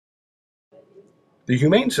The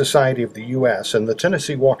Humane Society of the U.S. and the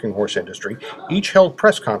Tennessee walking horse industry each held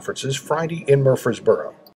press conferences Friday in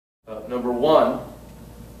Murfreesboro. Number one,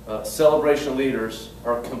 celebration leaders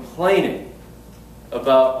are complaining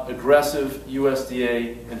about aggressive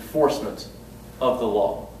USDA enforcement of the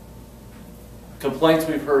law. Complaints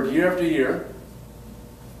we've heard year after year,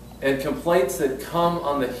 and complaints that come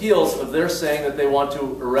on the heels of their saying that they want to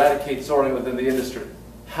eradicate sorting within the industry.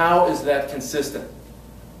 How is that consistent?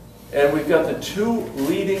 And we've got the two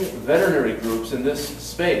leading veterinary groups in this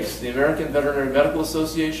space, the American Veterinary Medical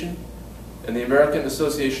Association and the American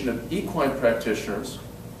Association of Equine Practitioners,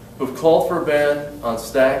 who've called for a ban on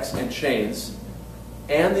stacks and chains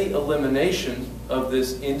and the elimination of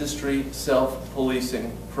this industry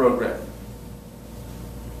self-policing program.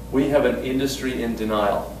 We have an industry in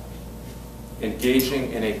denial,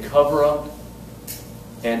 engaging in a cover-up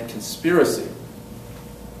and conspiracy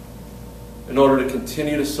in order to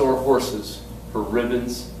continue to sore horses for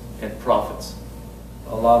ribbons and profits.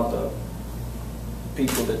 A lot of the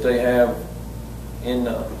people that they have in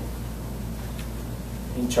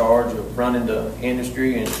charge of running the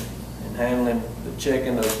industry and handling the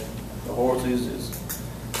checking of the horses is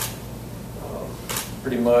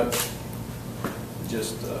pretty much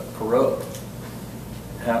just corrupt,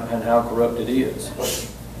 and how corrupt it is.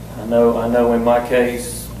 I know in my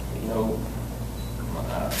case, you know,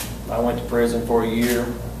 I went to prison for a year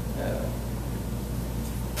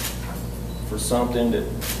for something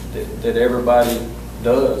that everybody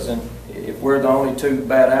does, and if we're the only two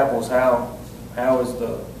bad apples, how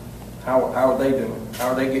are they doing? How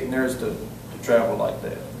are they getting theirs to travel like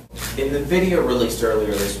that? In the video released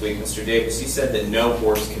earlier this week, Mr. Davis, you said that no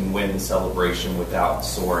horse can win the celebration without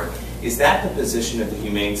soaring. Is that the position of the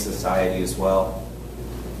Humane Society as well?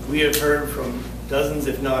 We have heard from dozens,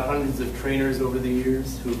 if not hundreds, of trainers over the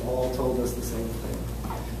years who've all told us the same thing.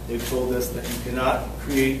 They've told us that you cannot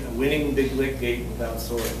create a winning big lick gate without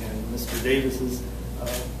soaring. And Mr. Davis's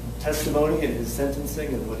testimony and his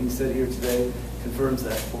sentencing and what he said here today confirms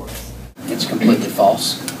that for us. It's completely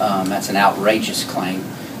false. That's an outrageous claim.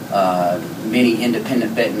 Many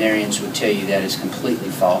independent veterinarians would tell you that is completely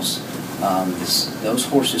false. Those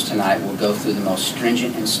horses tonight will go through the most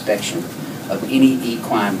stringent inspection of any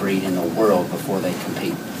equine breed in the world before they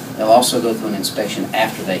compete. They'll also go through an inspection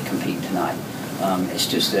after they compete tonight.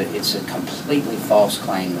 It's a completely false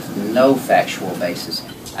claim with no factual basis.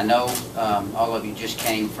 I know all of you just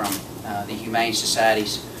came from the Humane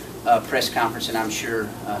Society's press conference, and I'm sure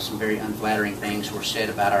some very unflattering things were said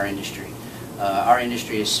about our industry. Our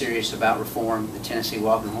industry is serious about reform. The Tennessee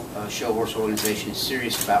Walking Show Horse Organization is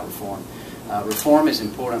serious about reform. Reform is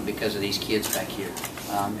important because of these kids back here.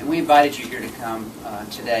 And we invited you here to come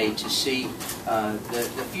today to see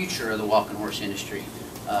the future of the walking horse industry.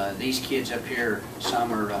 These kids up here,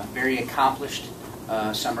 some are very accomplished,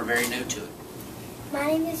 some are very new to it. My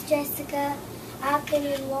name is Jessica. I've been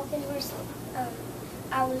in walking horse.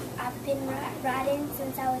 I've been riding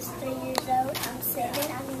since I was 3 years old. I'm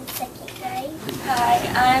 7. I'm in 2nd grade.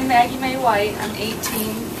 Hi, I'm Maggie Mae White. I'm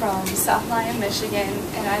 18 from South Lyon, Michigan,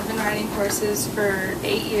 and I've been riding horses for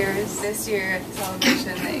 8 years. This year at the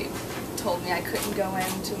celebration, they told me I couldn't go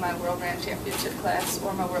into my World Grand Championship class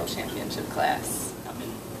or my World Championship class. I've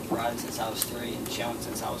been riding since I was 3 and showing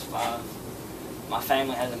since I was 5. My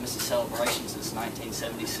family hasn't missed a celebration since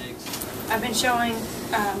 1976. I've been showing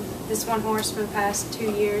this one horse for the past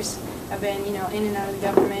 2 years. I've been, in and out of the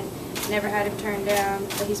government. Never had him turned down,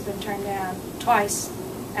 but he's been turned down twice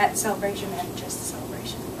at celebration and just the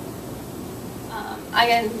celebration. I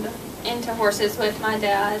got into horses with my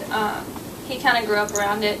dad. He kind of grew up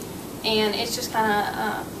around it, and it's just kind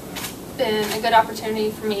of been a good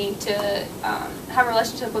opportunity for me to have a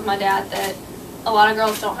relationship with my dad that a lot of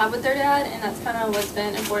girls don't have with their dad, and that's kind of what's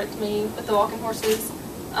been important to me with the walking horses.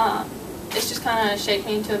 It's just kind of shaped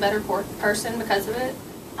me into a better person because of it.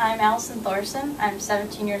 I'm Allison Thorson. I'm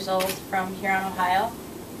 17 years old from Huron, Ohio.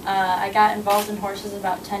 I got involved in horses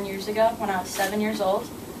about 10 years ago when I was 7 years old.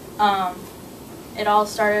 It all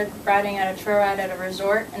started riding at a trail ride at a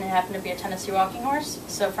resort, and it happened to be a Tennessee walking horse.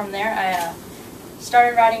 So from there I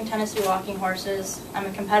started riding Tennessee walking horses. I'm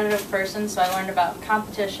a competitive person, so I learned about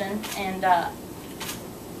competition, and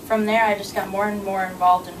from there I just got more and more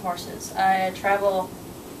involved in horses. I travel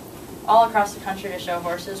all across the country to show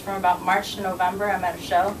horses. From about March to November I'm at a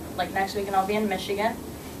show. Like next weekend I'll be in Michigan,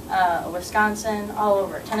 Wisconsin, all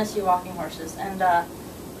over, Tennessee walking horses. And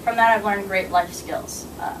from that I've learned great life skills.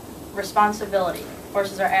 Responsibility.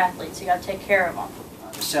 Horses are athletes, you got to take care of them.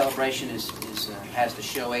 The celebration has the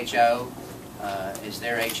show HIO. Is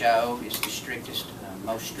their HIO. It's the strictest,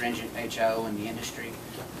 most stringent HIO in the industry.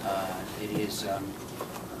 It is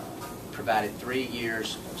provided 3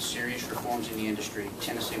 years of serious reforms in the industry.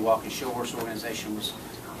 Tennessee Walking Show Horse Organization was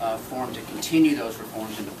formed to continue those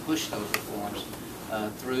reforms and to push those reforms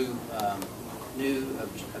through new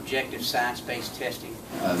objective science-based testing.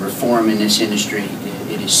 Reform in this industry,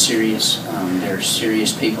 it is serious. There are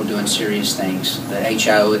serious people doing serious things. The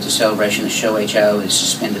HIO at the celebration, the show HIO, has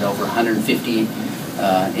suspended over 150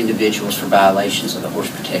 individuals for violations of the Horse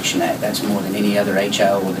Protection Act. That's more than any other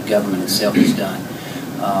HIO or the government itself has done.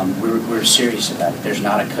 We're serious about it. There's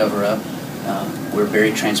not a cover-up. We're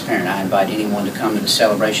very transparent. I invite anyone to come to the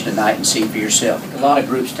celebration tonight and see for yourself. A lot of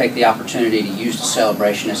groups take the opportunity to use the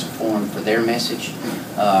celebration as a forum for their message.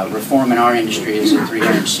 Reform in our industry is a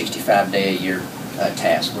 365-day-a-year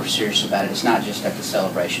task. We're serious about it. It's not just at the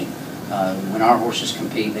celebration. When our horses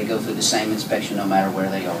compete, they go through the same inspection no matter where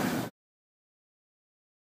they are.